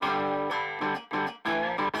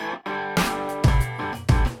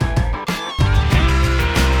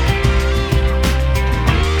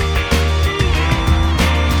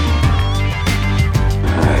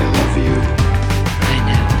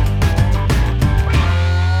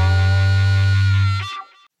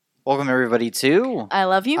Welcome, everybody, to I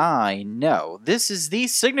Love You. I Know. This is the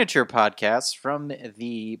signature podcast from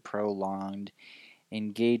the Prolonged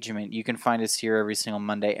Engagement. You can find us here every single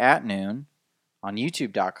Monday at noon on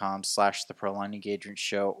youtube.com/The Prolonged Engagement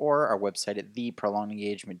Show or our website at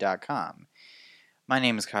theprolongedengagement.com. My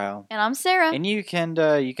name is Kyle. And I'm Sarah. And you can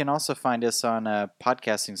also find us on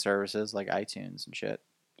podcasting services like iTunes and shit.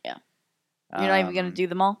 Yeah. You're not even going to do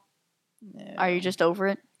them all? No. Are you just over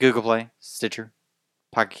it? Google Play, Stitcher,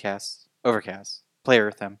 Pocket Casts, Overcast,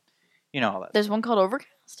 Player FM. You know all that. There's one called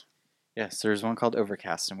Overcast? Yes, there's one called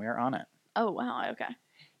Overcast, and we are on it. Oh, wow. Okay.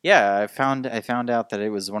 Yeah, I found out that it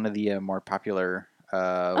was one of the more popular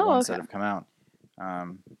ones that have come out.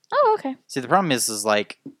 Okay. See, the problem is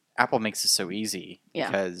like Apple makes it so easy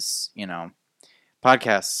because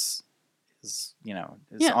podcasts is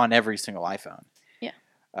on every single iPhone. Yeah.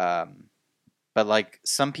 But like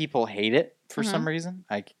some people hate it for some reason.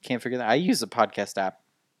 I can't figure that. I use a podcast app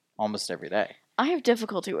almost every day. I have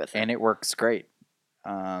difficulty with it. And it works great.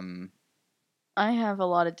 I have a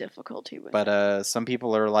lot of difficulty with it. But some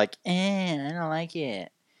people are like, I don't like it.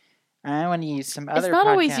 I want to use some other. It's not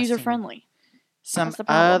always user friendly. Some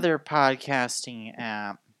other podcasting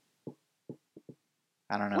app.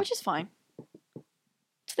 I don't know. Which is fine.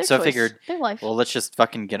 It's their so choice. I figured, their life. well, let's just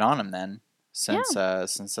fucking get on them then. Since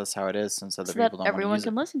that's how it is. Since other people don't want to use it. Everyone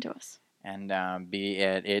can listen to us. And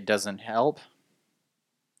it doesn't help.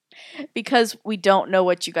 Because we don't know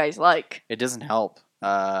what you guys like. It doesn't help.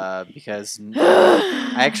 Because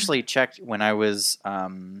I actually checked when I was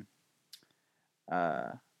making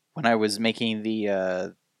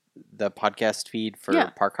the podcast feed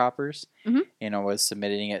for Park Hoppers, and I was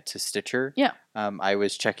submitting it to Stitcher. Yeah. I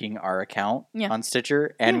was checking our account on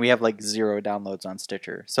Stitcher, and we have like 0 downloads on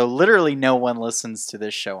Stitcher. So literally no one listens to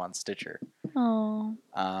this show on Stitcher. Oh.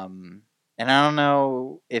 And I don't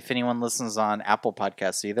know if anyone listens on Apple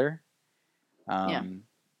Podcasts either.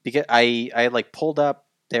 Because I like pulled up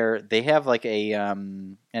they have like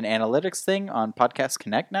an analytics thing on Podcast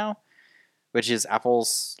Connect now, which is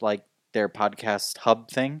Apple's like their podcast hub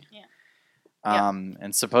thing. Yeah.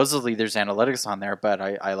 And supposedly there's analytics on there, but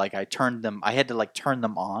I turned them. I had to like turn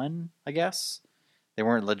them on. I guess they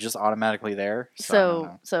weren't just automatically there.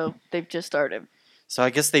 So they've just started. So I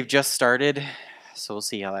guess they've just started. So we'll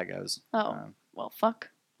see how that goes. Oh, well, fuck.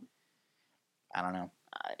 I don't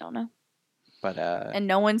know. But and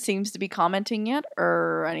no one seems to be commenting yet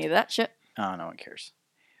or any of that shit. Oh, no one cares.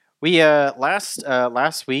 We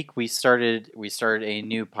last week we started a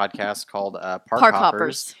new podcast called Park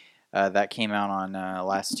Hoppers. That came out on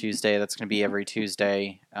last Tuesday. That's going to be every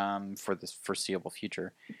Tuesday for the foreseeable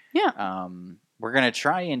future. Yeah. We're going to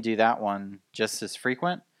try and do that one just as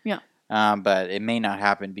frequent. Yeah. But it may not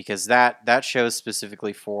happen because that show is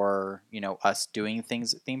specifically for us doing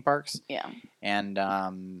things at theme parks. Yeah. And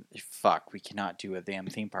we cannot do a damn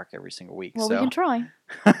theme park every single week. Well, we can try.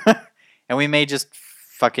 And we may just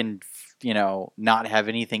fucking not have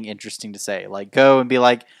anything interesting to say. Like go and be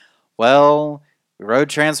like, well, we rode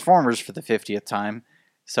Transformers for the 50th time.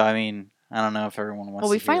 So I mean, I don't know if everyone wants.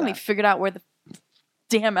 Well, we finally figured out where the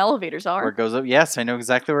damn elevators are. Where it goes up. Yes, I know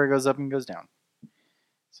exactly where it goes up and goes down.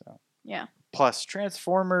 So. Yeah. Plus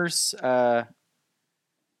Transformers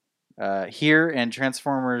here and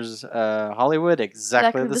Transformers Hollywood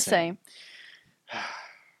exactly the same.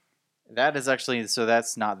 That is actually, so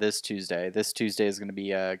that's not this Tuesday. This Tuesday is going to be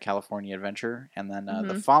California Adventure, and then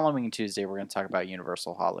the following Tuesday we're going to talk about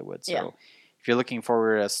Universal Hollywood. So if you're looking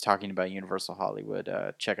forward to us talking about Universal Hollywood,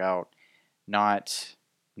 check out not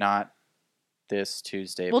this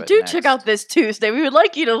Tuesday. Well, but do next. check out this Tuesday. We would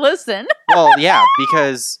like you to listen. Well, yeah,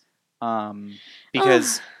 because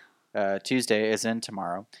Tuesday is in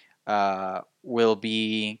tomorrow. Will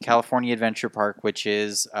be California Adventure Park, which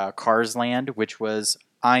is Cars Land, which was,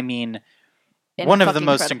 I mean, one of the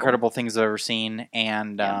most incredible things I've ever seen,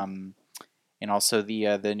 and also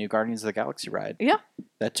the new Guardians of the Galaxy ride. Yeah,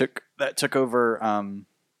 that took over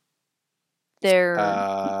their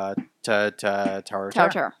Tower.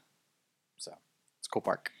 So it's a cool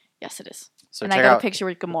park. Yes, it is. So and I got a picture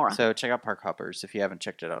with Gamora. So check out Park Hoppers if you haven't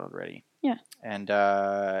checked it out already. Yeah. And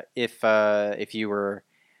if you were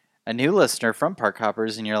a new listener from Park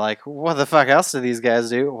Hoppers and you're like, what the fuck else do these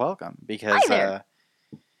guys do? Welcome, because Hi there.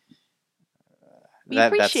 We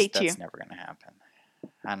appreciate you. That's never gonna happen.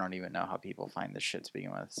 I don't even know how people find this shit to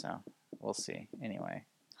begin with, so we'll see. Anyway.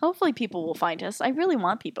 Hopefully people will find us. I really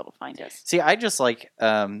want people to find us. See, I just like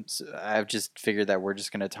I've just figured that we're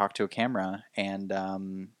just gonna talk to a camera,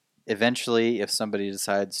 and eventually, if somebody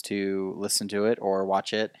decides to listen to it or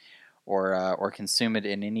watch it or consume it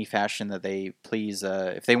in any fashion that they please,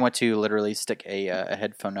 if they want to literally stick a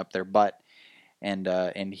headphone up their butt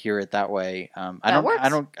and hear it that way. I That works.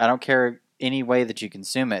 I don't care any way that you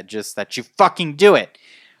consume it, just that you fucking do it.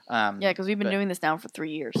 Yeah, because we've been doing this now for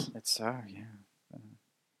 3 years. It's yeah.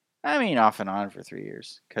 I mean, off and on for 3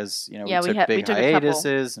 years, because we we took big took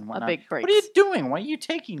hiatuses and whatnot. big breaks. What are you doing? Why are you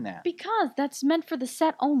taking that? Because that's meant for the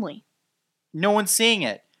set only. No one's seeing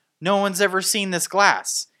it. No one's ever seen this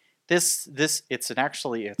glass. It's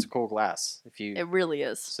a cool glass. It really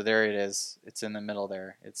is. So there it is. It's in the middle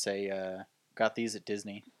there. It's got these at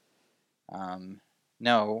Disney.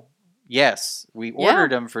 No, yes, we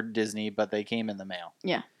ordered them for Disney, but they came in the mail.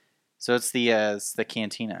 Yeah. So it's the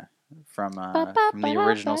cantina from the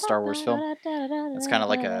original Star Wars film. It's kind of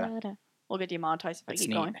like a. We'll get demonetized if I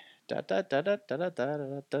keep going.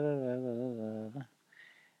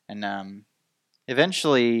 And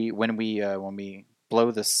eventually, when we blow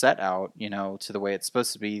the set out, to the way it's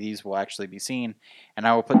supposed to be, these will actually be seen, and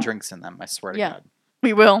I will put drinks in them. I swear to God.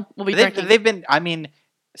 We will. We'll be drinking. They've been. I mean,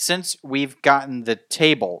 since we've gotten the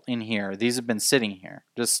table in here, these have been sitting here,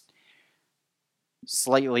 just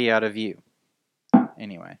slightly out of view.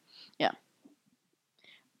 Anyway. Yeah.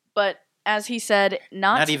 But as he said,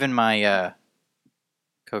 not even my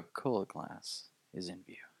Coca-Cola glass is in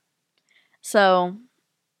view. So,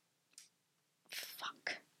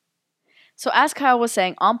 fuck. So as Kyle was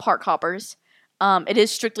saying, on Park Hoppers, it is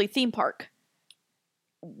strictly theme park,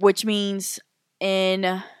 which means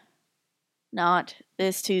not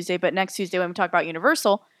this Tuesday, but next Tuesday when we talk about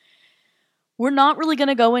Universal, we're not really going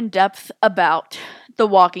to go in depth about the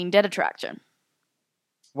Walking Dead attraction.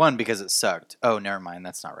 One, because it sucked. Oh, never mind.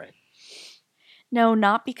 That's not right. No,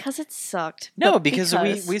 not because it sucked. No, because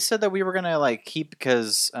we said that we were going to keep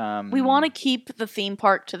because we want to keep the theme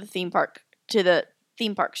park to the theme park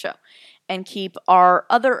show and keep our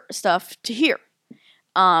other stuff to here.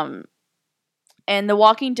 And The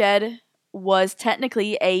Walking Dead was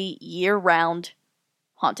technically a year-round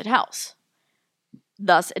haunted house.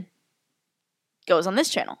 Thus, it goes on this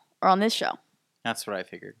channel or on this show. That's what I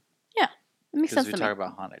figured. Yeah, it makes sense to me. Because we talk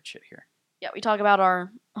about haunted shit here. Yeah, we talk about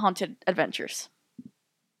our haunted adventures.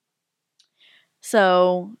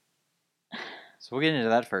 So we'll get into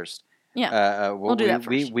that first. Yeah, we'll do that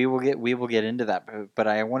first. We will get into that, but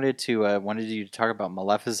I wanted you to talk about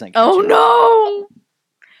Maleficent. Oh no,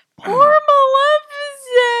 poor Maleficent.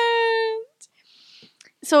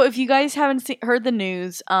 So if you guys haven't heard the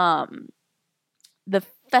news, the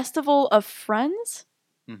Festival of Friends,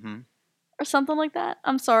 or something like that.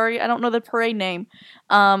 I'm sorry, I don't know the parade name.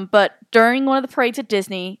 But during one of the parades at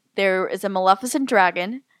Disney, there is a Maleficent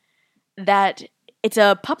dragon that it's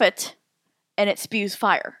a puppet and it spews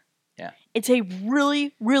fire. Yeah. It's a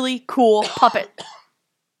really, really cool puppet.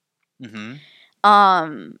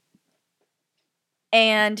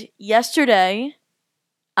 And yesterday,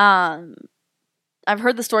 I've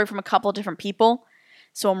heard the story from a couple of different people,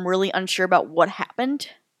 so I'm really unsure about what happened.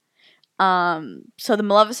 So the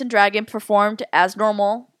Maleficent dragon performed as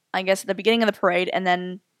normal, I guess, at the beginning of the parade, and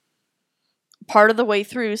then part of the way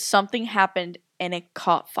through, something happened and it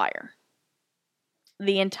caught fire.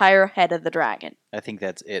 The entire head of the dragon. I think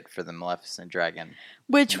that's it for the Maleficent dragon.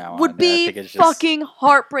 Which would be fucking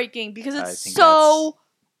heartbreaking because it's so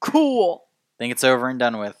cool. I think it's over and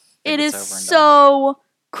done with. It is so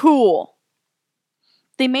cool.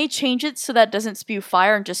 They may change it so that it doesn't spew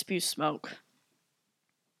fire and just spew smoke.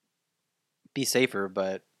 Be safer,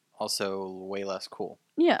 but also way less cool.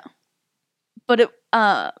 Yeah. But it,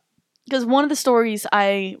 because one of the stories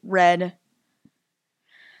I read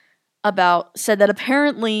about said that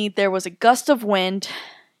apparently there was a gust of wind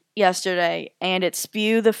yesterday and it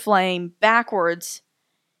spewed the flame backwards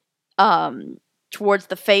towards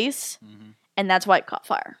the face, and that's why it caught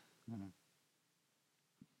fire.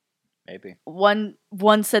 Maybe. One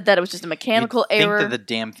said that it was just a mechanical error. You'd think that the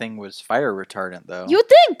damn thing was fire retardant, though. You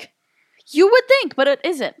would think, but it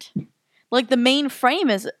isn't. Like, the main frame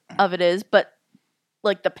of it is, but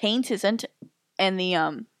like the paint isn't, and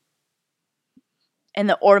the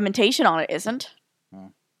ornamentation on it isn't.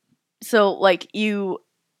 So like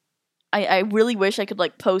I really wish I could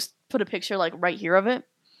like put a picture like right here of it,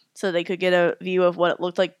 so they could get a view of what it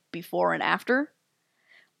looked like before and after.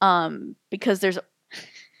 Because there's,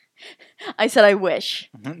 I said I wish.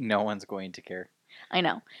 No one's going to care. I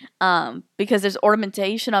know. Because there's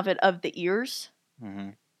ornamentation of it of the ears.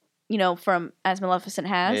 You know, from as Maleficent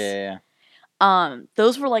has. Yeah.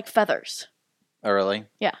 Those were like feathers. Oh, really?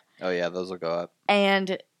 Yeah. Oh, yeah, those will go up.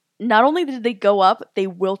 And not only did they go up, they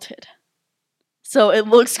wilted. So it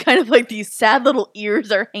looks kind of like these sad little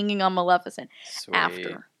ears are hanging on Maleficent. Sweet.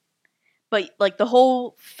 After. But like the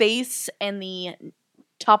whole face and the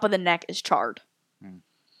top of the neck is charred.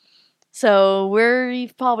 So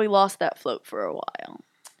we've probably lost that float for a while.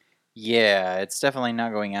 Yeah, it's definitely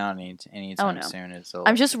not going out anytime no. soon.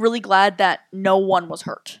 I'm just really glad that no one was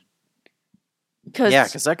hurt. Yeah,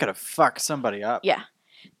 because that could have fucked somebody up. Yeah.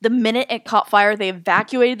 The minute it caught fire, they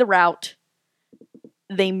evacuated the route.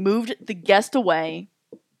 They moved the guest away.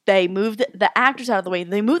 They moved the actors out of the way.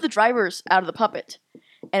 They moved the drivers out of the puppet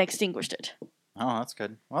and extinguished it. Oh, that's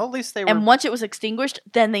good. Well, at least they were. And once it was extinguished,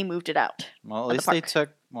 then they moved it out. Well, at least they took.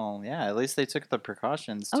 Well, yeah, at least they took the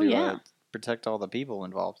precautions to protect all the people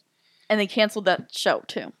involved. And they canceled that show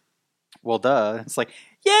too. Well, duh. It's like,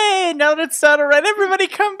 yay! Now that it's not alright, everybody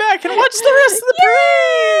come back and watch the rest of the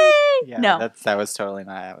parade. Yeah, no, that was totally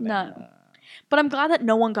not happening. No, but I'm glad that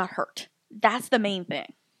no one got hurt. That's the main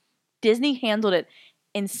thing. Disney handled it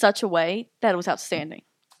in such a way that it was outstanding.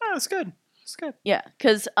 Oh, it's good. It's good. Yeah,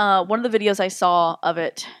 because one of the videos I saw of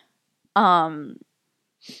it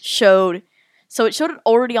showed it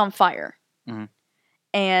already on fire. Mm-hmm.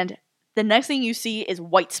 And the next thing you see is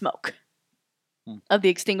white smoke of the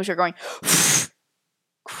extinguisher going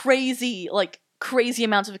crazy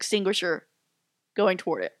amounts of extinguisher going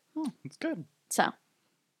toward it. Oh, it's good. So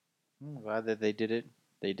I'm glad that they did it.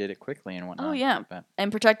 They did it quickly and whatnot. Oh yeah,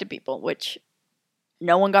 and protected people, which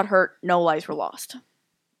no one got hurt, no lives were lost.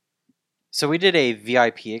 So we did a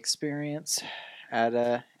VIP experience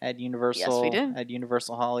at Universal. Yes, we did. At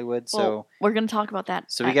Universal Hollywood. Well, so we're gonna talk about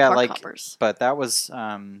that. So we got but that was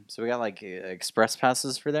so we got express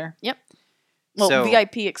passes for there. Yep. Well, so,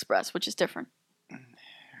 VIP Express, which is different.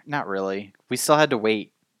 Not really. We still had to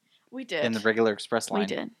wait. We did in the regular express line. We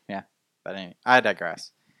did. Yeah, but anyway, I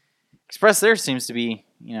digress. Express there seems to be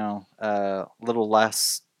a little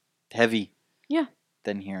less heavy. Yeah.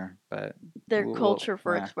 Than here, but their culture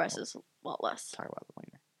for Express is a lot less. Talk about it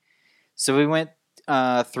later. So we went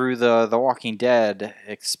through the Walking Dead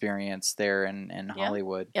experience there in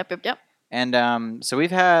Hollywood. Yep. And so we've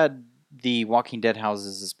had the Walking Dead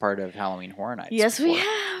houses as part of Halloween Horror Nights. Yes, before. we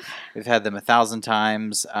have. We've had them 1,000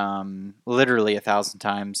 times, literally 1,000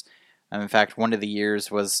 times. In fact, one of the years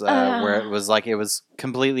was where it was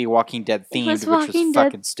completely Walking Dead themed, which was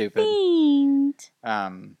fucking stupid. Themed.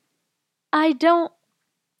 I don't.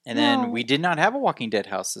 And then we did not have a Walking Dead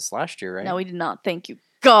house this last year, right? No, we did not. Thank you,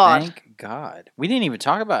 God. Thank God. We didn't even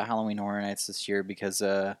talk about Halloween Horror Nights this year because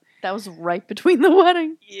that was right between the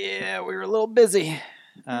wedding. Yeah, we were a little busy.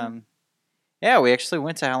 Yeah, we actually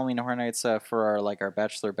went to Halloween Horror Nights for our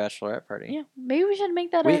bachelorette party. Yeah, maybe we should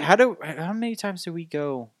make that. How many times did we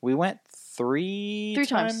go? We went three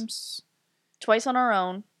times. Twice on our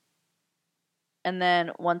own, and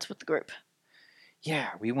then once with the group. Yeah,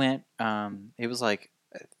 we went. It was like.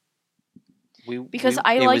 You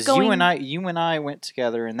and I went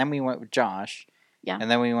together, and then we went with Josh. Yeah.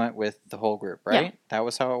 And then we went with the whole group, right? Yeah. That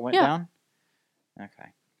was how it went down? Okay.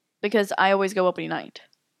 Because I always go opening night.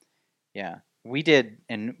 Yeah. We did,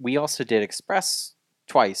 and we also did Express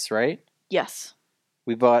twice, right? Yes.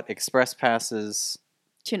 We bought Express passes.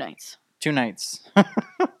 2 nights. 2 nights.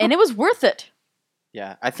 And it was worth it.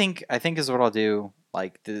 Yeah. I think is what I'll do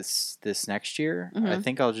like this next year. Mm-hmm. I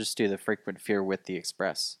think I'll just do the Frequent Fear with the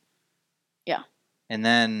Express. Yeah. And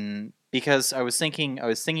then because I was thinking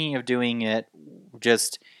of doing it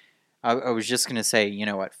just I was just going to say, you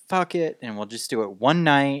know what? Fuck it, and we'll just do it one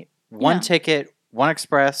night, one ticket, one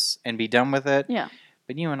express and be done with it. Yeah.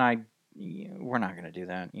 But you and I we're not going to do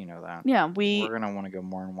that, you know that. Yeah, we're going to want to go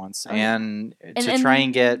more than once and try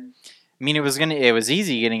and get I mean, it was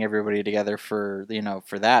easy getting everybody together for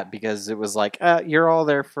that because it was like, you're all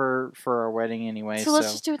there for our wedding anyway. So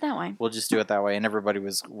let's just do it that way. We'll just do it that way, and everybody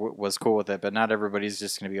was cool with it. But not everybody's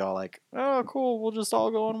just going to be all like, oh, cool, we'll just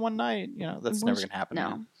all go on one night. That's never going to happen.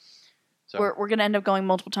 No. So we're going to end up going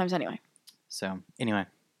multiple times anyway. So anyway,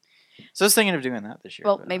 so I was thinking of doing that this year.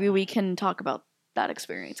 Well, maybe we can talk about that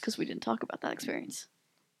experience because we didn't talk about that experience.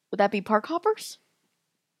 Would that be Park Hoppers?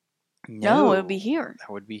 No, it would be here.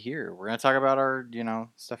 That would be here. We're going to talk about our,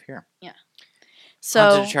 stuff here. Yeah. So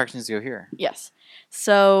haunted attractions go here. Yes.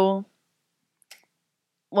 So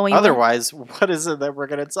otherwise, what is it that we're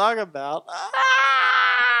going to talk about?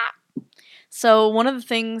 So one of the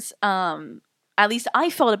things, at least I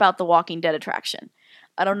felt about the Walking Dead attraction.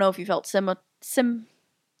 I don't know if you felt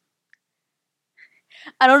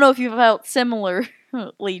I don't know if you felt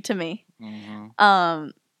similarly to me. Mm-hmm.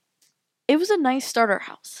 It was a nice starter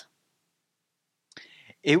house.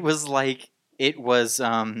 It was I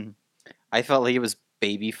felt like it was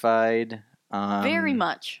babyfied. Very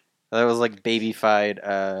much. That was like babyfied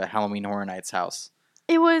Halloween Horror Nights house.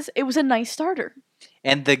 It was a nice starter.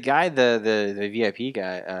 And the guy, the VIP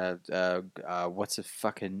guy, what's a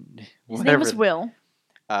fucking his name was Will.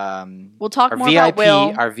 we'll talk more about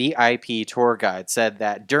Will. Our VIP tour guide said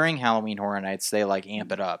that during Halloween Horror Nights they like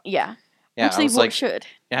amp it up. Yeah. Yeah, which they should.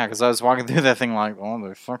 Yeah, because I was walking through that thing like, oh,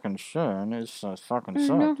 they fucking should. It's fucking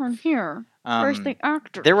suck. No one here. Where's the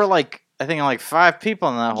actors? There were like, I think like 5 people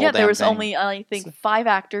in that whole damn thing. Yeah, there was only, I think, 5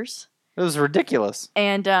 actors. It was ridiculous.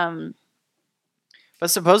 And, but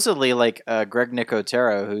supposedly, like, Greg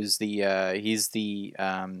Nicotero, who's he's the,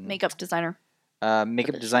 makeup designer.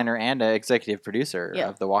 Makeup designer and executive producer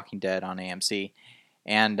of The Walking Dead on AMC.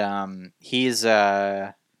 And,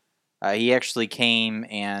 he actually came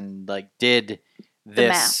and like did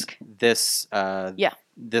this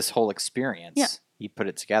whole experience. Yeah. He put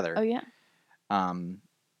it together. Oh yeah.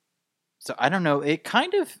 So I don't know. It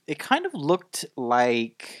kind of looked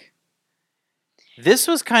like this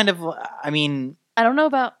was kind of. I mean, I don't know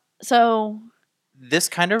about This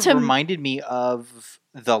kind of reminded me of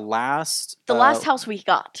the last house we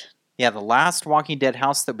got. Yeah, the last Walking Dead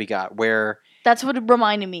house that we got, where that's what it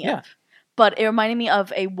reminded me of. But it reminded me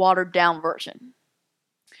of a watered down version.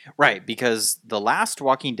 Right, because the last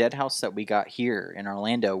Walking Dead house that we got here in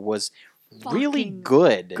Orlando was really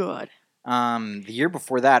good. The year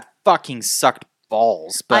before that fucking sucked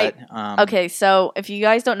balls. But okay, so if you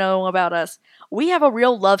guys don't know about us, we have a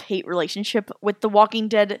real love-hate relationship with the Walking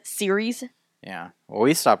Dead series. Yeah. Well,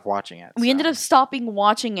 we stopped watching it. We ended up stopping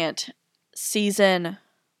watching it season.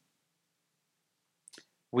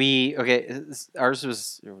 Ours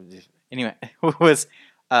was anyway. It was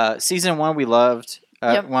season 1 we loved.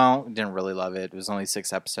 Well, didn't really love it. It was only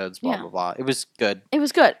 6 episodes. Blah blah blah. It was good. It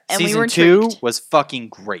was good, and season we were intrigued. 2 was fucking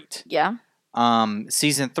great. Yeah.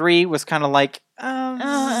 Season 3 was kind of like this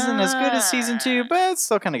isn't as good as season 2, but it's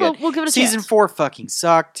still kind of good. We'll give it a season chance. 4 fucking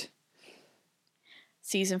sucked.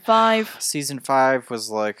 Season 5. Season 5 was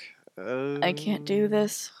like I can't do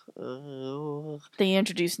this. They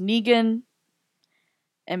introduced Negan,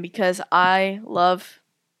 and because I love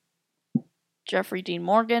Jeffrey Dean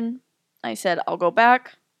Morgan, I said I'll go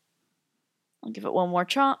back. I'll give it one more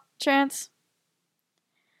chance.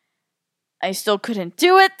 I still couldn't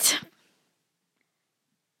do it,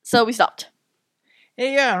 so we stopped.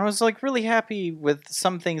 Yeah, and I was like really happy with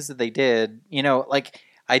some things that they did. You know, like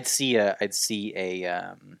I'd see a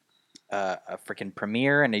freaking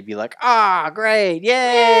premiere, and they'd be like, great,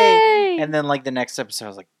 yay! And then like the next episode, I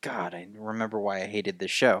was like, God, I remember why I hated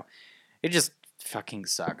this show. It just fucking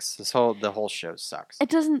sucks. The whole show sucks. It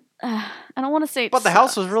doesn't. I don't want to say. But the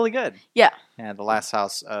house was really good. Yeah. Yeah, the last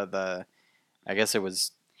house. I guess it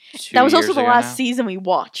was. That was also the last season we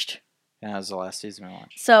watched. Yeah, that was the last season we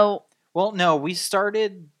watched. So. Well, no, we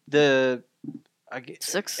started the.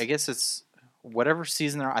 6. I guess it's whatever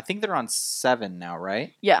season they're on. I think they're on 7 now,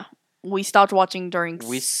 right? Yeah. We stopped watching during.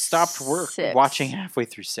 We stopped watching halfway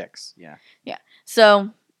through 6. Yeah. Yeah. So.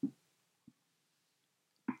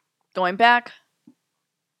 Going back.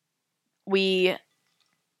 We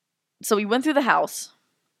went through the house.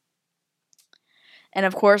 And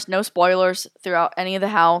of course, no spoilers throughout any of the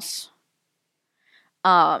house.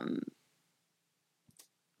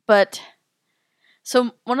 But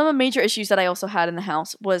so one of the major issues that I also had in the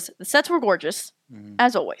house was the sets were gorgeous,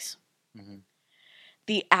 as always. Mm-hmm.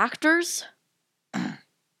 The actors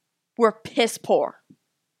were piss poor.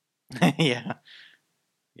 Yeah.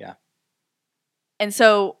 And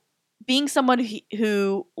so, being someone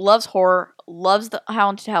who loves horror, loves the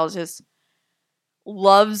haunted houses,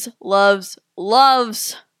 loves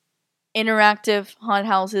interactive haunted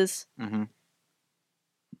houses,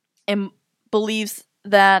 and believes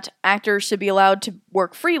that actors should be allowed to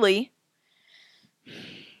work freely,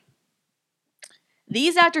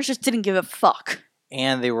 these actors just didn't give a fuck.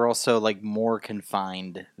 And they were also like more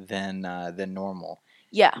confined than normal.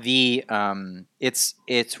 Yeah.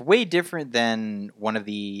 It's way different than one of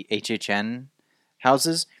the HHN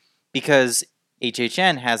houses, because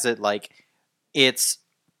HHN has it like if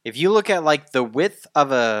you look at like the width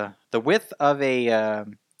of a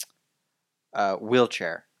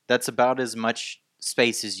wheelchair, that's about as much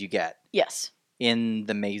space as you get. Yes. In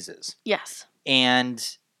the mazes. Yes.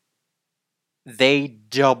 And they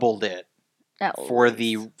doubled it. For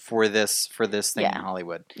this thing in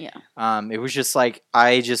Hollywood. Yeah. It was just like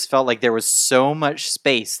I just felt like there was so much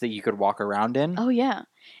space that you could walk around in. Oh yeah.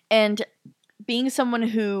 And being someone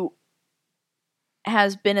who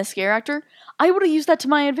has been a scare actor, I would have used that to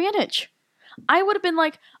my advantage. I would have been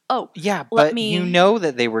like, "Oh, yeah, but you know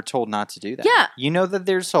that they were told not to do that. Yeah. You know that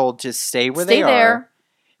they're told to stay where they are.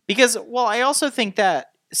 Because I also think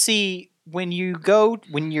that when you're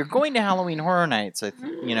going to Halloween Horror Nights,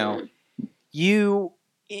 you,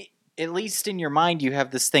 at least in your mind, you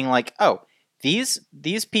have this thing like, these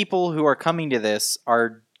people who are coming to this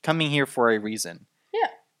are coming here for a reason. Yeah.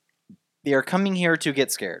 They are coming here to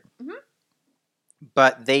get scared. Mhm.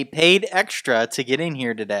 But they paid extra to get in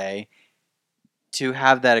here today to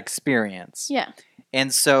have that experience. Yeah.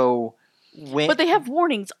 And so But they have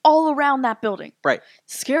warnings all around that building. Right.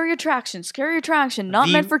 Scary attraction, not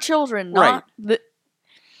meant for children, Right. not the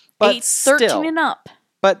but 8, 13 and up.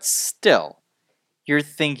 But still, you're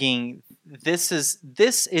thinking this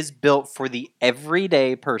is built for the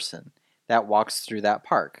everyday person that walks through that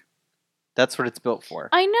park. That's what it's built for.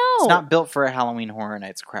 I know. It's not built for a Halloween Horror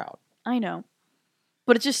Nights crowd. I know.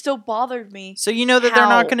 But it just still bothered me. So you know that they're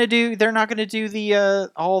not going to do they're not going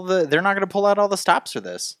to pull out all the stops for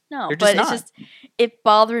this. No, they're but not. it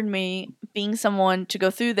bothered me being someone to go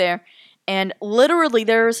through there, and literally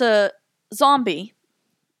there's a zombie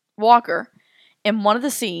walker in one of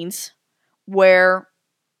the scenes where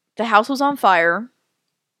the house was on fire,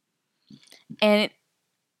 and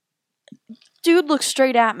dude looked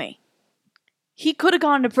straight at me. He could have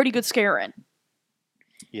gotten a pretty good scare in.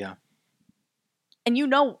 Yeah. And you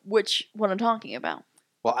know what I'm talking about.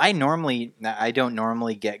 Well, I don't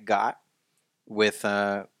normally get got with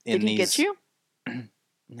Did he get you?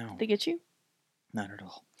 No. Did they get you? Not at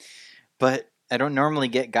all. But I don't normally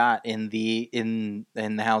get got in the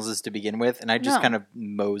houses to begin with, and I just kind of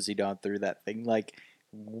moseyed on through that thing like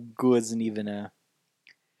wasn't even a.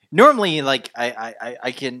 Normally, like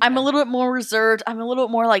I can. I'm a little bit more reserved. I'm a little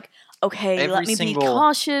bit more like, okay, let me be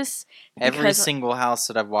cautious. Every single house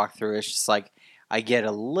that I've walked through, it's just like I get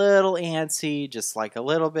a little antsy, just like a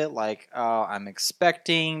little bit, like I'm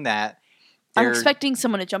expecting that. I'm expecting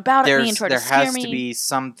someone to jump out at me and try to scare me. There has to be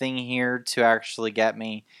something here to actually get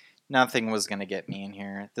me. Nothing was gonna get me in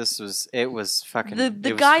here. It was fucking.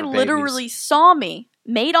 The guy literally saw me,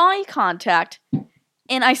 made eye contact,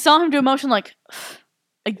 and I saw him do a motion like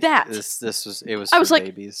that. I was like,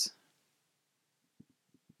 babies.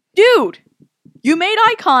 Dude, you made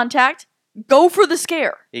eye contact. Go for the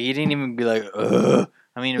scare. You didn't even be like, ugh.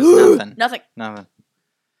 I mean, it was nothing. Nothing.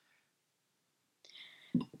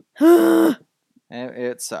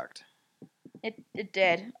 It sucked. It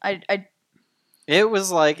did. It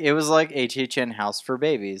was like HHN House for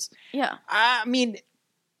Babies. Yeah. I mean,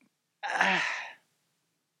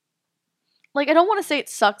 like I don't want to say it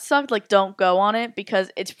sucked. Like don't go on it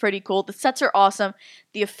because it's pretty cool. The sets are awesome.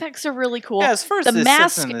 The effects are really cool. Yeah, as far as the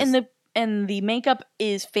mask and the makeup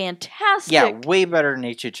is fantastic. Yeah, way better than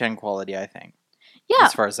HHN quality, I think. Yeah.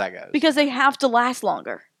 As far as that goes. Because they have to last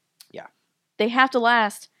longer. Yeah. They have to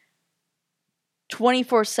last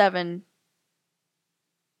 24/7,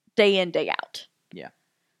 day in, day out. Yeah.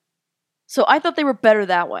 So I thought they were better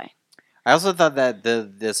that way. I also thought that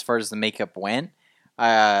as far as the makeup went,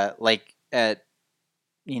 like at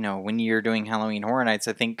when you're doing Halloween Horror Nights,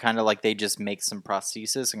 I think kind of like they just make some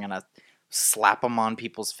prosthesis and kind of slap them on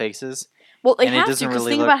people's faces. Well, they have to because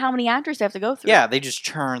think about how many actors they have to go through. Yeah, they just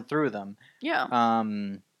churn through them. Yeah.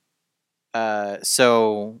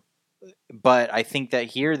 So, but I think that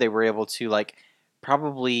here they were able to like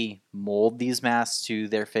probably mold these masks to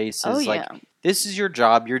their faces. Oh, like, this is your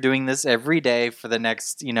job. You're doing this every day for the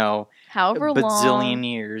next, however bazillion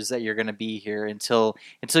years that you're going to be here until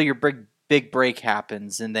your big break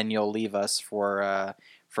happens, and then you'll leave us for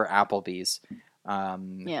Applebee's.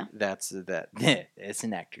 Yeah. That's that. It's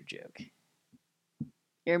an actor joke.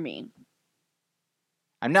 You're mean.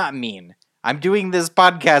 I'm not mean. I'm doing this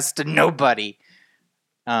podcast to nobody.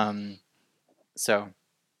 So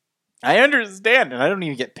I understand, and I don't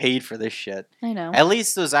even get paid for this shit. I know. At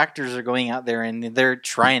least those actors are going out there and they're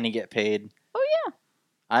trying to get paid. Oh yeah.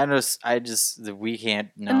 We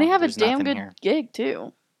can't. No, and they have a damn good gig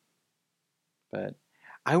too. But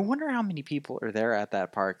I wonder how many people are there at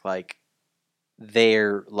that park. Like,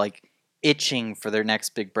 they're like itching for their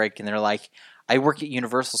next big break, and they're like, I work at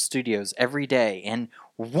Universal Studios every day, and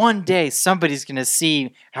one day somebody's gonna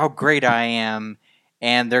see how great I am,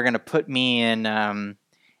 and they're gonna put me in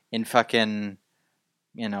fucking,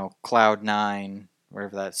 Cloud 9,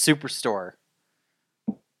 wherever that Superstore.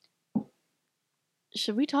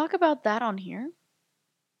 Should we talk about that on here?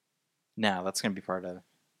 No, that's gonna be part of it.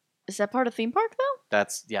 Is that part of theme park though?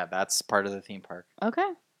 That's part of the theme park. Okay.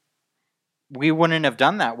 We wouldn't have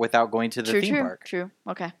done that without going to the theme park. True.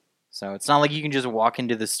 Okay. So it's not like you can just walk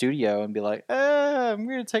into the studio and be like, I'm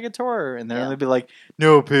going to take a tour. And then they'll be like,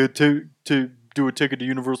 no, pay to do a ticket to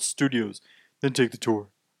Universal Studios. Then take the tour.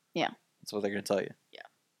 Yeah. That's what they're going to tell you. Yeah.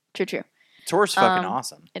 True. Tour's fucking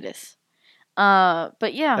awesome. It is.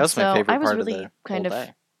 But yeah. That was my favorite part of the whole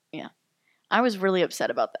day. Yeah. I was really upset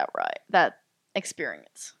about that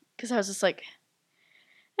experience. Because I was just like,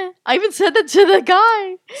 I even said that to the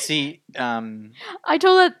guy. See, I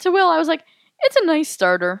told that to Will. I was like, it's a nice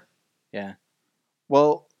starter. Yeah.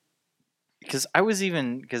 Well, because I was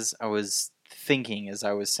thinking as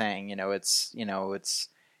I was saying, it's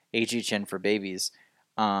HHN for babies,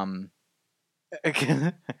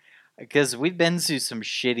 because we've been to some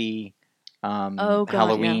shitty Oh God, yeah.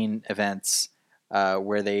 Halloween events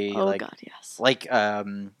where they Oh God, yes. like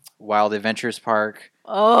Wild Adventures Park,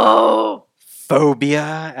 Oh,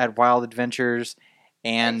 Phobia at Wild Adventures,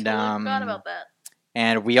 and I totally forgot about that.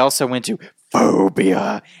 and we also went to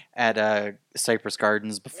Phobia at Cypress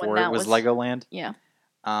Gardens before it that was was- Legoland. Yeah,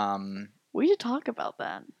 Um, we should talk about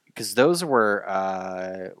that. because those were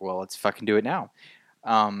well, let's fucking do it now.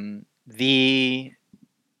 The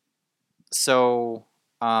so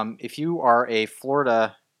if you are a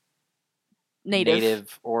Florida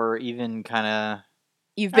native or even kind of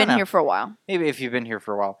You've I don't been know. here for a while. maybe if you've been here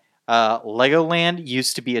for a while, Legoland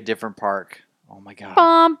used to be a different park. Oh my god.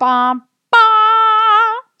 Bum bum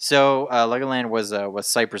bum. So Legoland was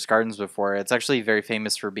Cypress Gardens before. It's actually very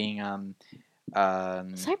famous for being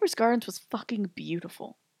Cypress Gardens was fucking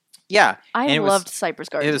beautiful. yeah. I and loved Cypress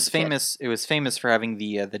Gardens. It was as a kid. famous. It was famous for having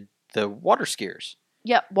the water skiers.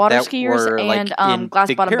 Yep, water that skiers were, and in glass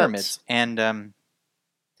big bottom pyramids. boats. And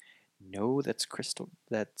no, that's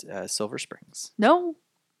Silver Springs.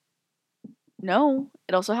 No,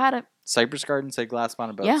 it also had it. Cypress Gardens had glass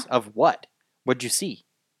bottom boats. Yeah. Of what? What'd you see?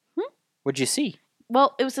 What'd you see?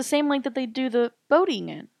 Well, it was the same lake that they do the boating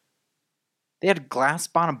in. They had glass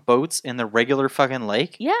bottom boats in the regular fucking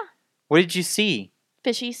lake? Yeah, What did you see?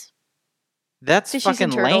 fishies. That's Fishies fucking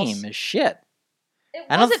and turtles. lame as shit. It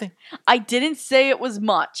I don't wasn't. think. I didn't say it was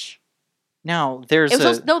much. Now, there's It was a.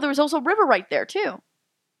 also, no, there was also a river right there too.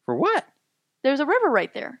 For what? There's a river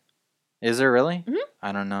right there. Is there really? Mhm.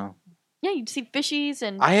 I don't know. Yeah, you'd see fishies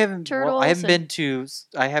and I haven't. turtles. I haven't and-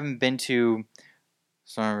 been to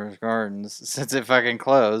Cypress Gardens since it fucking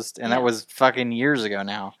closed, and Yeah. that was fucking years ago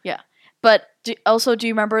now. But do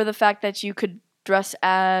you remember the fact that you could dress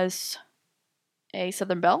as a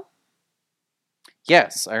Southern Belle?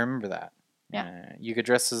 Yes, I remember that. Yeah. You could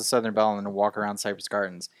dress as a Southern Belle and then walk around Cypress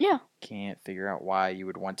Gardens. Yeah. Can't figure out why you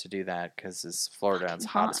would want to do that because it's Florida and it's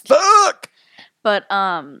Fucking hot as hot. fuck.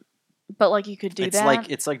 But like you could do It's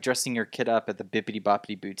that. it's like dressing your kid up at the Bippity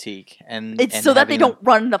Boppity Boutique, and It's and so that they having them- don't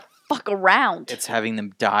run the fuck around. It's having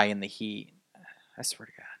them die in the heat. I swear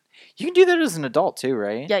to God, you can do that as an adult too,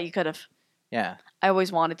 right? Yeah, you could have. Yeah. I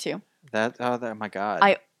always wanted to. Oh my God.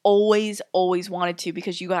 I always wanted to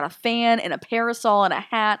because you got a fan and a parasol and a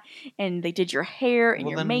hat and they did your hair and Well,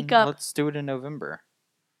 your then makeup. Let's do it in November.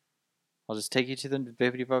 I'll just take you to the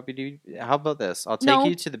Bippity Boppity. How about this? I'll take No.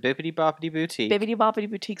 you to the Bippity Boppity Boutique. Bibbidi Boppity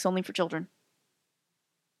Boutique's only for children.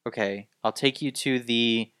 Okay, I'll take you to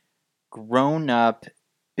the grown-up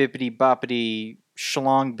Bippity Boppity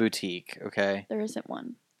Schlong Boutique. Okay, There isn't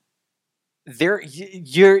one.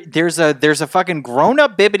 there's a fucking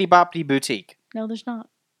grown-up Bippity Boppity Boutique. No, there's not.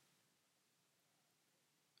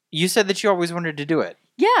 You said that you always wanted to do it.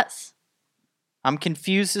 Yes. I'm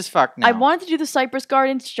confused as fuck now. I wanted to do the Cypress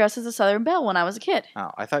Gardens dress as a Southern Belle when I was a kid. Oh,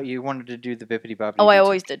 I thought you wanted to do the Bippity Boppity. Oh, I Boutique.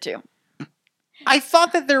 always did too. I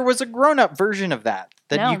thought that there was a grown-up version of that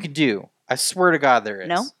No. you could do. I swear to God, there is.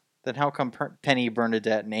 No. Then how come Penny,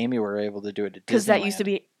 Bernadette, and Amy were able to do it at Disneyland? Because that used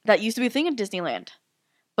to be a thing at Disneyland.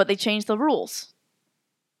 But they changed the rules.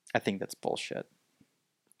 I think that's bullshit.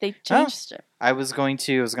 They changed it. I was going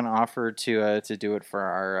to offer to do it for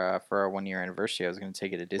our 1 year anniversary. I was going to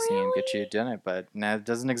take it to Disney and get you done it, but now it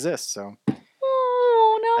doesn't exist. So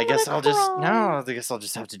Oh, no. I guess I'll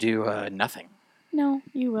just have to do nothing. No,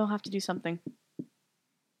 you will have to do something.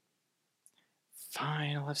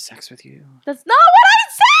 Fine, I'll have sex with you. That's not what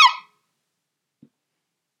I said!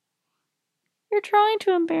 You're trying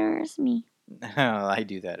to embarrass me. I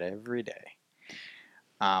do that every day.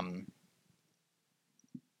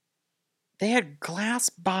 They had glass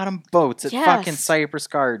bottom boats at fucking Yes. Cypress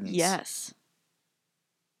Gardens. Yes.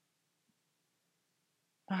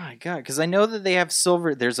 Oh my God, because I know that they have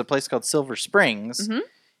silver. There's a place called Silver Springs Mhm.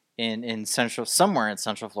 in somewhere in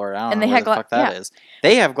Central Florida. I don't And know they where had the fuck that is.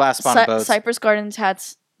 They have glass bottom boats. Cypress Gardens had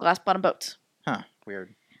glass bottom boats. Huh?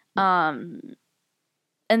 Weird. And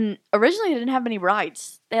originally they didn't have many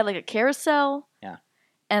rides. They had like a carousel. Yeah.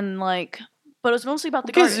 And like, but it was mostly about the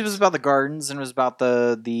Because gardens. it was about the gardens and it was about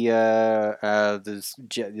the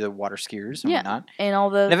water skiers and Yeah. whatnot. and all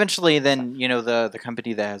And the eventually, then the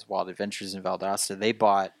company that has Wild Adventures in Valdosta, they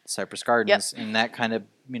bought Cypress Gardens, and that kind of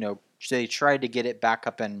they tried to get it back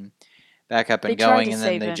up and They tried going, to and then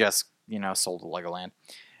save they it. just sold to Legoland.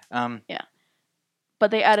 but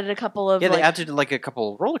they added a couple of Yeah, they like, added like a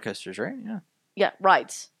couple roller coasters, right? Yeah,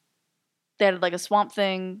 rides. They added like a swamp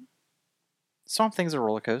thing. Swamp Thing's a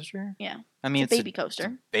roller coaster. Yeah. I mean It's a baby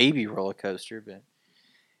coaster. baby roller coaster, but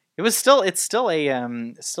It's still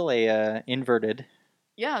a inverted.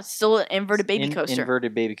 Yeah, it's still an inverted baby coaster.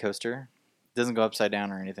 Inverted baby coaster. Doesn't go upside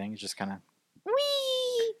down or anything. It's just kind of.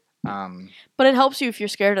 Whee! Um, But it helps you if you're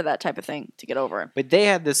scared of that type of thing to get over it. but they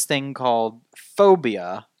had this thing called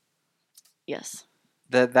Phobia. Yes.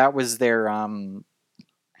 That was their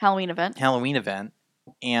Halloween event.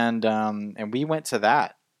 and we went to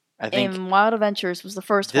that. I think And Wild Adventures was the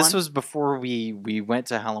first one. this was before we went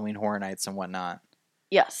to Halloween Horror Nights and whatnot.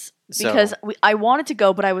 Yes. So- Because I wanted to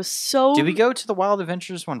go, but I was so... Did we go to the Wild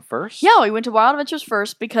Adventures one first? Yeah, we went to Wild Adventures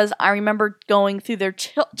first because I remember going through their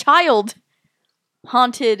child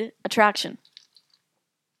haunted attraction.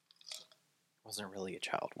 It wasn't really a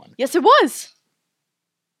child one. Yes, it was.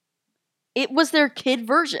 It was their kid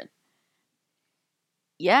version.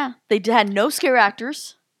 Yeah, they had no scare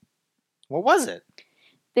actors. What was it?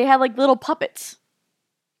 They had like little puppets.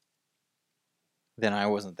 Then I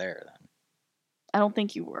wasn't there then. I don't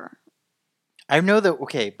think you were. I know that,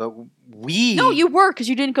 okay, but we... No, you were because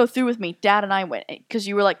you didn't go through with me. Dad and I went because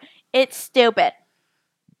you were like, it's stupid.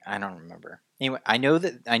 I don't remember. Anyway, I knew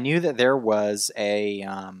that there was a...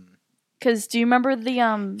 Because do you remember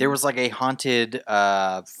the there was like a haunted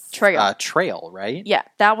trail? Trail, right? Yeah,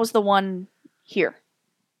 that was the one here.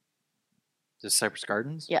 The Cypress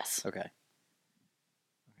Gardens? Yes. Okay.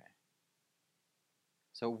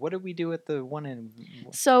 So what did we do at the one in...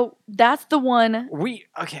 So that's the one.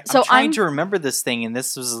 I'm trying to remember this thing, and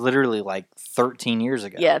this was literally like 13 years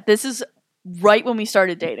ago. Yeah, this is right when we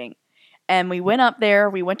started dating. And we went up there.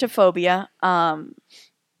 We went to Phobia.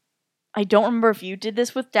 I don't remember if you did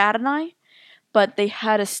this with Dad and I, but they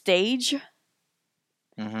had a stage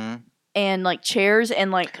Mm-hmm. and like chairs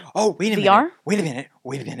and like Oh, wait a VR? minute.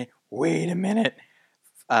 Wait a minute.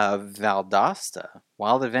 Valdosta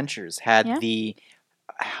Wild Adventures had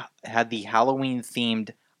Yeah. the Halloween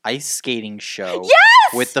themed ice skating show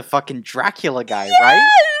Yes! with the fucking Dracula guy, Yes! right?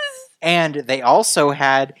 And they also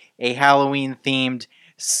had a Halloween themed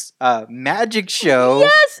magic show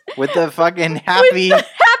Yes! with the fucking happy With the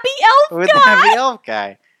happy elf with guy! the happy elf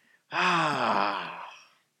guy. Ah.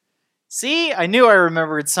 See, I knew I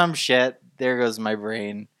remembered some shit. There goes my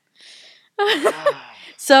brain.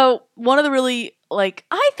 So one of the really like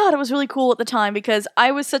I thought it was really cool at the time because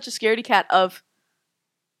I was such a scaredy cat of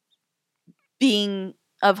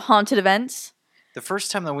haunted events. The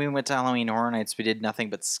first time that we went to Halloween Horror Nights, we did nothing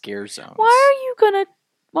but scare zones.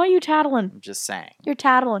 Why are you tattling? I'm just saying. You're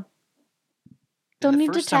tattling. Don't the need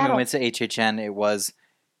to first time we tattle. went to HHN, it was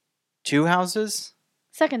 2 houses.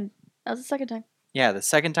 Second. That was the second time. Yeah, the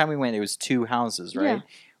second time we went, it was 2 houses, right? Yeah.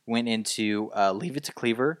 Went into Leave It to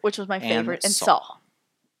Cleaver. Which was my And favorite. And Saw. Saw.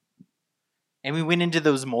 And we went into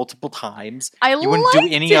those multiple times. I You wouldn't do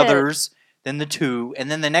liked any it. others than the 2.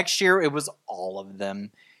 And then the next year, it was all of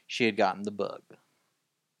them. She had gotten the bug.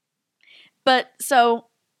 But so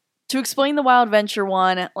to explain the Wild Venture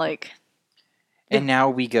one, like And now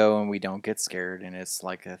we go and we don't get scared, and it's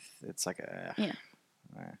like Yeah.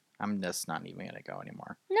 I'm just not even gonna go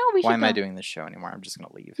anymore. no, we should Why am I go. doing this show anymore? I'm just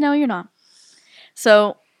gonna leave. No, you're not.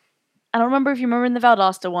 So, I don't remember if you remember in the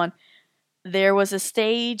Valdosta one, there was a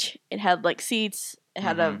stage. It had like seats. It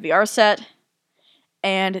had a VR set,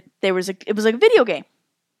 and it was like a video game,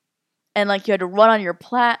 and like you had to run on your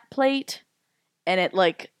plate, and it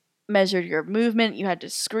like measured your movement. You had to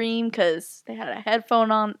scream because they had a headphone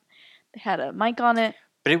on, they had a mic on it.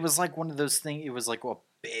 But it was like one of those things. It was like a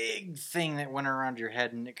big thing that went around your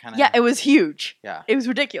head, and it kind of Yeah, it was huge. yeah. It was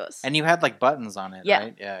ridiculous. And you had like buttons on it, Yeah.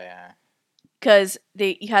 right? Yeah. Because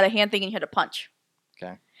you had a hand thing and you had to punch.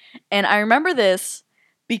 Okay. And I remember this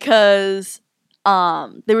because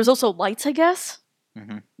there was also lights, I guess.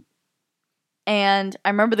 Mm-hmm. And I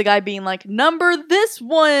remember the guy being like, "Number this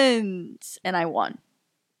ones," and I won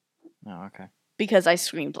Oh, okay. because I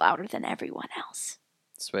screamed louder than everyone else.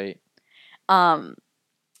 Sweet.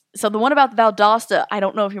 So the one about the Valdosta, I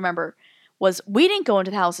don't know if you remember, was we didn't go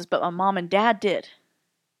into the houses, but my mom and dad did.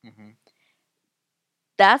 Mm-hmm.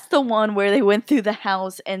 That's the one where they went through the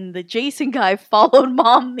house and the Jason guy followed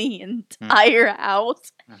mom the entire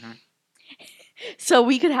house. Mm-hmm. So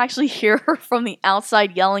we could actually hear her from the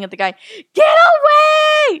outside yelling at the guy, "Get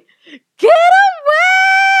away! Get away!"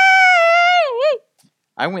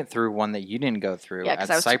 I went through one that you didn't go through Yeah, at 'cause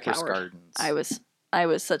I was too Cypress coward. Gardens. I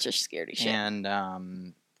was such a scaredy shit.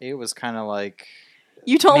 And it was kind of like,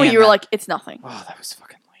 You told me Man, you were that- like, "It's nothing." oh, that was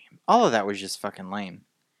fucking lame. All of that was just fucking lame.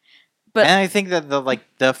 But- and I think that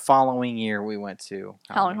the following year we went to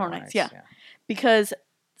Halloween Horror Nights, yeah. Because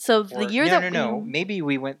the year no, maybe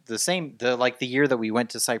we went the year that we went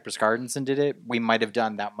to Cypress Gardens and did it. We might have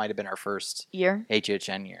done that. Might have been our first year.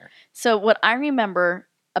 HHN year. So what I remember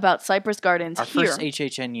about Cypress Gardens Our here. first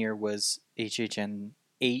HHN year was HHN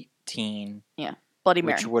 18, Bloody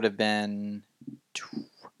Mary. which would have been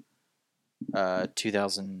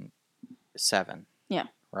 2007. Yeah.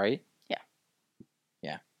 Right?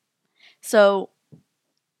 So,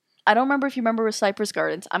 I don't remember if you remember with Cypress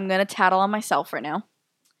Gardens. I'm going to tattle on myself right now.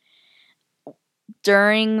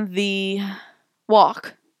 During the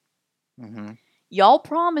walk, Mm-hmm. y'all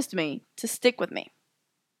promised me to stick with me.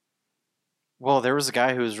 Well, there was a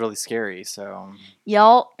guy who was really scary, so... They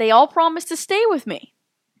all promised to stay with me.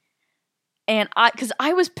 And because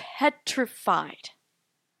I was petrified.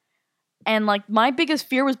 And, like, my biggest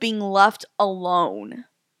fear was being left alone.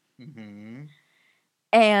 Mm-hmm.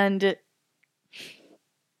 And...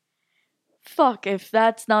 fuck, if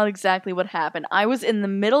that's not exactly what happened. I was in the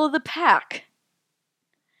middle of the pack.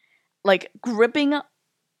 Like, gripping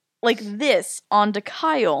like this onto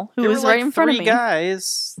Kyle, who was right in front of me. There were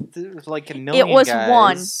guys. There was like a million It was guys.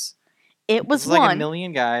 one. It was like one. a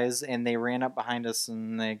million guys, and they ran up behind us,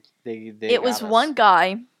 and they It was got us. one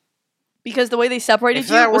guy, because the way they separated If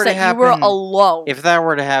you that was were to that you were happen- alone. If that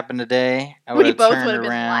were to happen today, I We would have both turned would've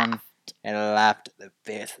been around laughed. and laughed at the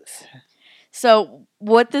faces. So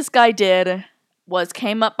what this guy did was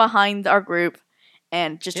came up behind our group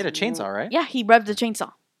and just... He had a chainsaw, right? Yeah, he revved the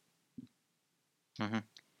chainsaw. Mm-hmm.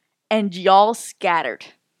 And y'all scattered.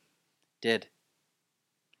 Did.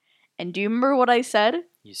 And do you remember what I said?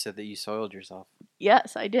 You said that you soiled yourself.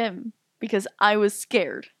 Yes, I did. Because I was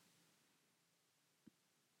scared.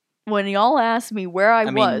 When y'all asked me where I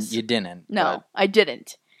mean, was... you didn't. No, but I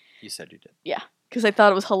didn't. you said you did. Yeah, because I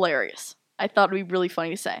thought it was hilarious. I thought it would be really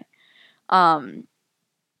funny to say.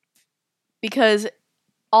 Because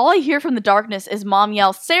all I hear from the darkness is Mom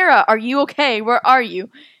yell, "Sarah, are you okay? Where are you?"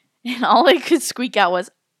 And all I could squeak out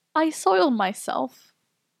was, "I soiled myself."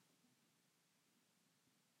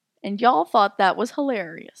 And y'all thought that was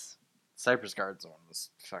hilarious. Cypress Gardens one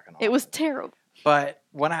was fucking awful. It was terrible. But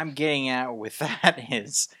what I'm getting at with that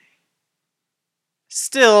is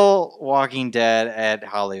still Walking Dead at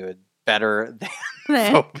Hollywood better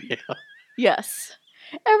than Phobia. Yes.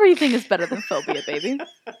 Everything is better than Phobia, baby.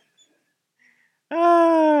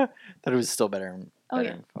 Thought it was still better Oh, yeah.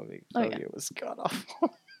 than Phobia. Oh, yeah. Phobia was god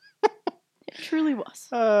awful. It truly was.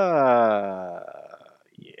 Yeah.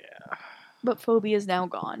 But Phobia is now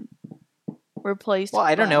gone. Replaced Well,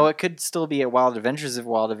 I don't by- know. It could still be at Wild Adventures if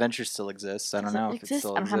Wild Adventures still exists. I don't Does know it if it exist?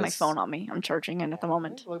 still I don't exists. have my phone on me. I'm charging it at the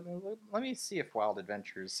moment. Let me see if Wild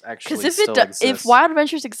Adventures actually Because still exists. if Wild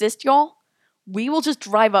Adventures exist, y'all, we will just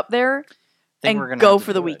drive up there Think and we're gonna go have to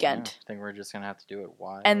for the do it, weekend. yeah. I think we're just gonna have to do it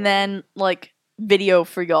wild. and then like video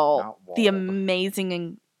for y'all Not the Wild.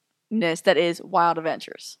 amazingness that is Wild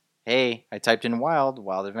Adventures. Hey, I typed in Wild.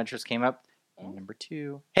 Wild Adventures came up. Number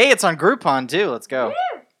 2. Hey, it's on Groupon too. Let's go.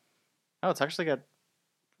 Oh, it's actually got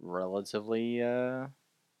relatively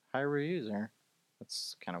high reviews there.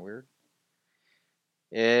 That's kind of weird.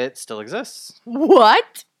 It still exists.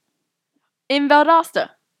 What? In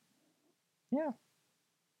Valdosta. Yeah.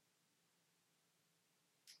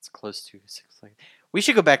 It's close to Six Flags. We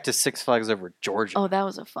should go back to Six Flags Over Georgia. Oh, that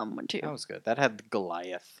was a fun one too. That was good. That had the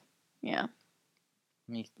Goliath. Yeah.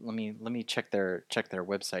 Let me check their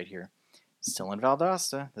website here. Still in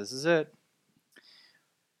Valdosta. This is it.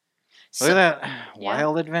 Look at that. yeah.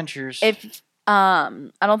 Wild Adventures. If I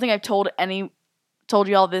don't think I've told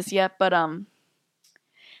you all this yet, but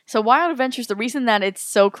so Wild Adventures, the reason that it's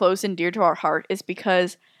so close and dear to our heart is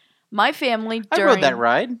because my family I during rode that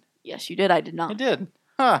ride. Yes, you did. I did not. I did.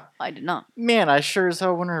 Huh. I did not. Man, I sure as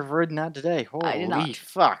hell wouldn't have ridden that today. Holy I did not.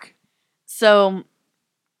 fuck. So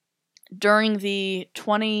during the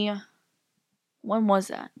when was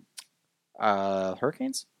that?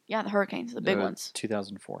 Hurricanes? Yeah, the hurricanes, the big ones.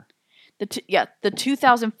 2004. The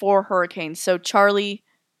 2004 hurricanes. So Charlie,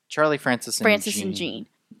 Francis, and Jean.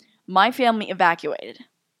 My family evacuated.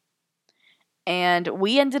 And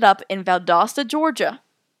we ended up in Valdosta, Georgia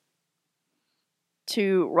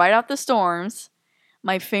to ride out the storms.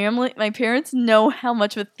 My parents know how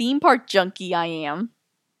much of a theme park junkie I am.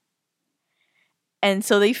 And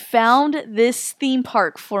so they found this theme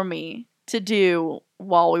park for me to do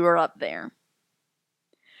while we were up there.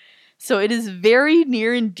 So it is very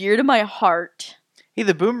near and dear to my heart. Hey,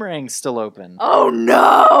 the Boomerang's still open. Oh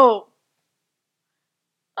no!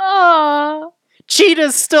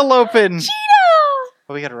 Cheetah's still open! Cheetah!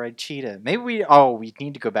 Oh, we gotta ride Cheetah. Maybe we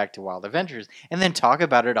need to go back to Wild Adventures and then talk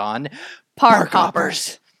about it on Park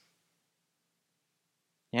Hoppers.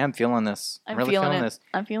 Yeah, I'm feeling this. I'm really feeling it. this.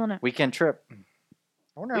 I'm feeling it. Weekend trip.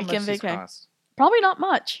 I wonder how Weekend much these vacay. cost. Probably not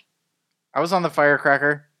much. I was on the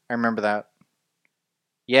Firecracker. I remember that.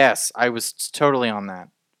 Yes, I was totally on that.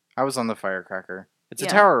 I was on the Firecracker. It's a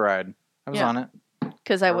tower ride. I was Yeah. on it.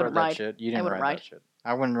 Because I wouldn't rode that ride. shit. You didn't wouldn't ride ride. that shit.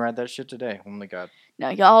 I wouldn't ride that shit today. Oh my god. No,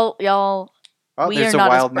 y'all. Oh, We there's are a not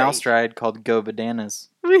as wild mouse brave. ride called Go Bananas.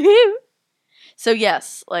 Woohoo! So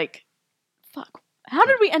yes, like, fuck. How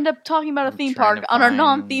did we end up talking about a I'm theme trying park to on our find-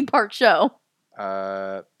 non-theme park show?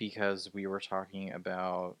 Because we were talking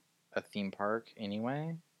about a theme park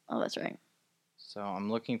anyway. Oh, that's right. So I'm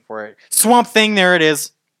looking for it. Swamp Thing, there it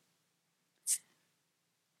is.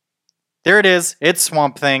 There it is. It's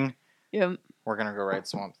Swamp Thing. Yeah. We're gonna go ride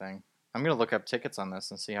Swamp Thing. I'm gonna look up tickets on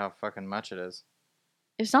this and see how fucking much it is.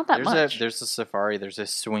 It's not that much. There's a safari. There's a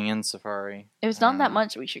swinging safari. If it's not that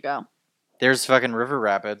much, we should go. There's fucking River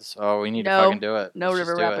Rapids. Oh, we need to No. fucking do it. No Let's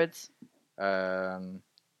River just do it. Rapids.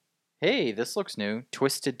 Hey, this looks new.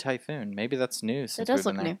 Twisted Typhoon. Maybe that's new since It does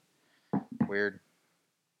we've look been new. there. Weird.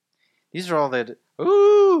 These are all that.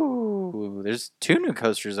 Ooh, there's 2 new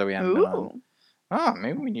coasters that we haven't been on. Ooh. Oh,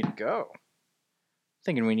 maybe we need to go.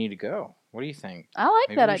 Thinking we need to go. What do you think? I like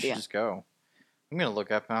Maybe that we idea. should just go. I'm gonna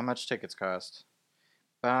look up how much tickets cost.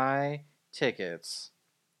 Buy tickets.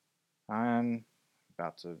 I'm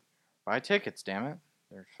about to buy tickets. Damn it!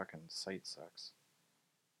 Their fucking site sucks.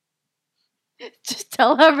 Just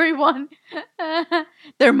tell everyone.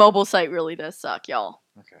 Their mobile site really does suck, y'all.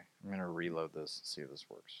 Okay, I'm gonna reload this and see if this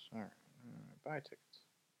works. All right, buy tickets.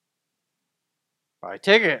 Buy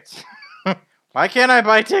tickets. Why can't I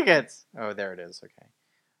buy tickets? Oh, there it is. Okay,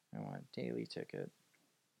 I want a daily ticket.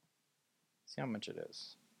 See how much it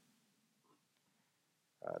is.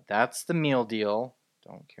 That's the meal deal.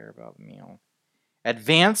 Don't care about the meal.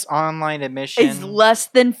 Advance online admission. It's less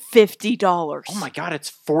than $50. Oh my god,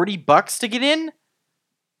 it's $40 to get in?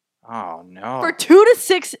 Oh no. For 2 to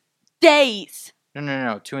 6 days.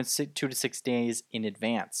 No. 2 to 6 days in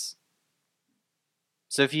advance.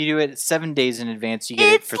 So if you do it 7 days in advance, you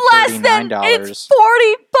get it for $39. It's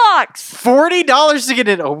 $40. $40 to get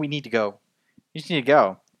it. Oh, we need to go. You just need to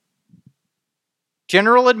go.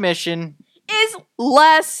 General admission Is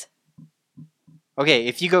less. Okay,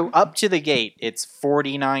 if you go up to the gate, it's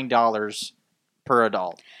 $49 per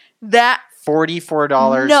adult. That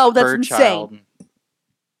 $44 No, that's per insane. child.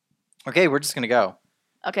 Okay, we're just gonna go.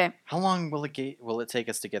 Okay. How long will it take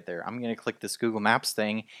us to get there? I'm gonna click this Google Maps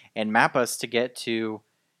thing and map us to get to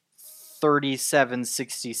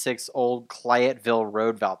 3766 Old Clayettville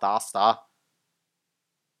Road, Valdosta.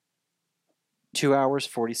 2 hours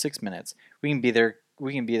 46 minutes. We can be there.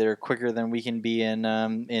 We can be there quicker than we can be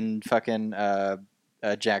in fucking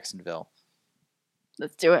Jacksonville.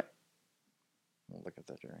 Let's do it. We'll look at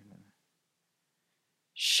that right now.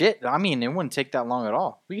 Shit, I mean, it wouldn't take that long at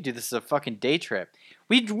all. We could do this as a fucking day trip.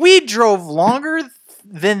 We drove longer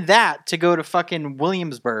than that to go to fucking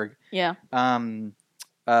Williamsburg. Yeah.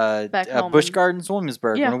 Back home Busch in- Gardens,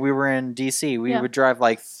 Williamsburg. Yeah. When we were in DC, we Yeah. would drive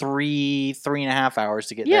like three and a half hours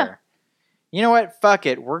to get Yeah. there. You know what? Fuck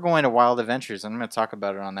it. We're going to Wild Adventures. I'm going to talk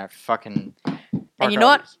about it on that fucking. And you know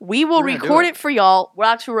what? We will We're gonna do record it. it for y'all. We'll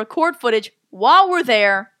actually record footage while we're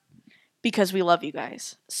there because we love you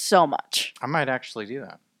guys so much. I might actually do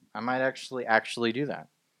that. I might actually do that.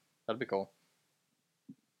 That'd be cool.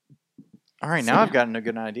 All right, So now I've now- gotten a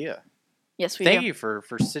good idea. Yes, we Thank do. you for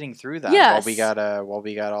sitting through that Yes. while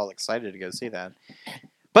we got all excited to go see that.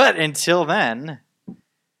 But until then,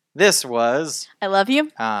 this was I love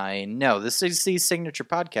you. I know this is the signature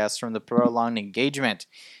podcast from the Prolonged Engagement.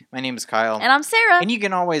 My name is Kyle, And I'm Sarah. and you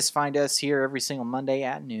can always find us here every single Monday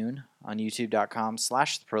at noon on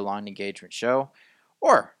YouTube.com/The Prolonged Engagement Show,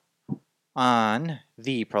 or on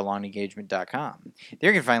theprolongedengagement.com.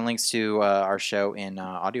 There you can find links to our show in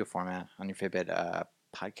audio format on your favorite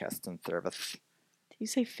podcasting service. Did you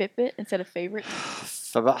say Fitbit instead of favorite?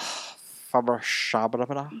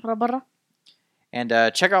 And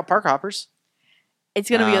check out Park Hoppers. It's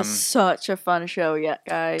going to be Um, such a fun show, yet,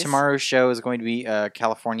 guys. Tomorrow's show is going to be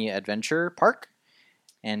California Adventure Park,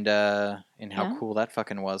 and how Yeah. cool that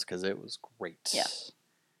fucking was, because it was great. Yeah.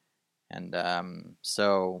 And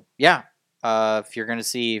so yeah, if you're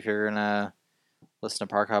gonna listen to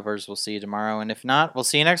Park Hoppers, we'll see you tomorrow, and if not, we'll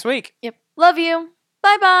see you next week. Yep. Love you.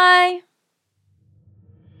 Bye-bye.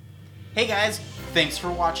 Hey guys, thanks for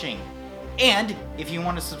watching. And if you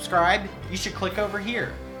want to subscribe, you should click over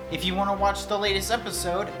here. If you want to watch the latest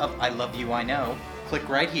episode of I Love You, I Know, click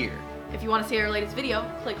right here. If you want to see our latest video,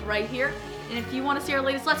 click right here. And if you want to see our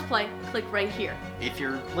latest Let's Play, click right here. If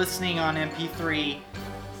you're listening on MP3,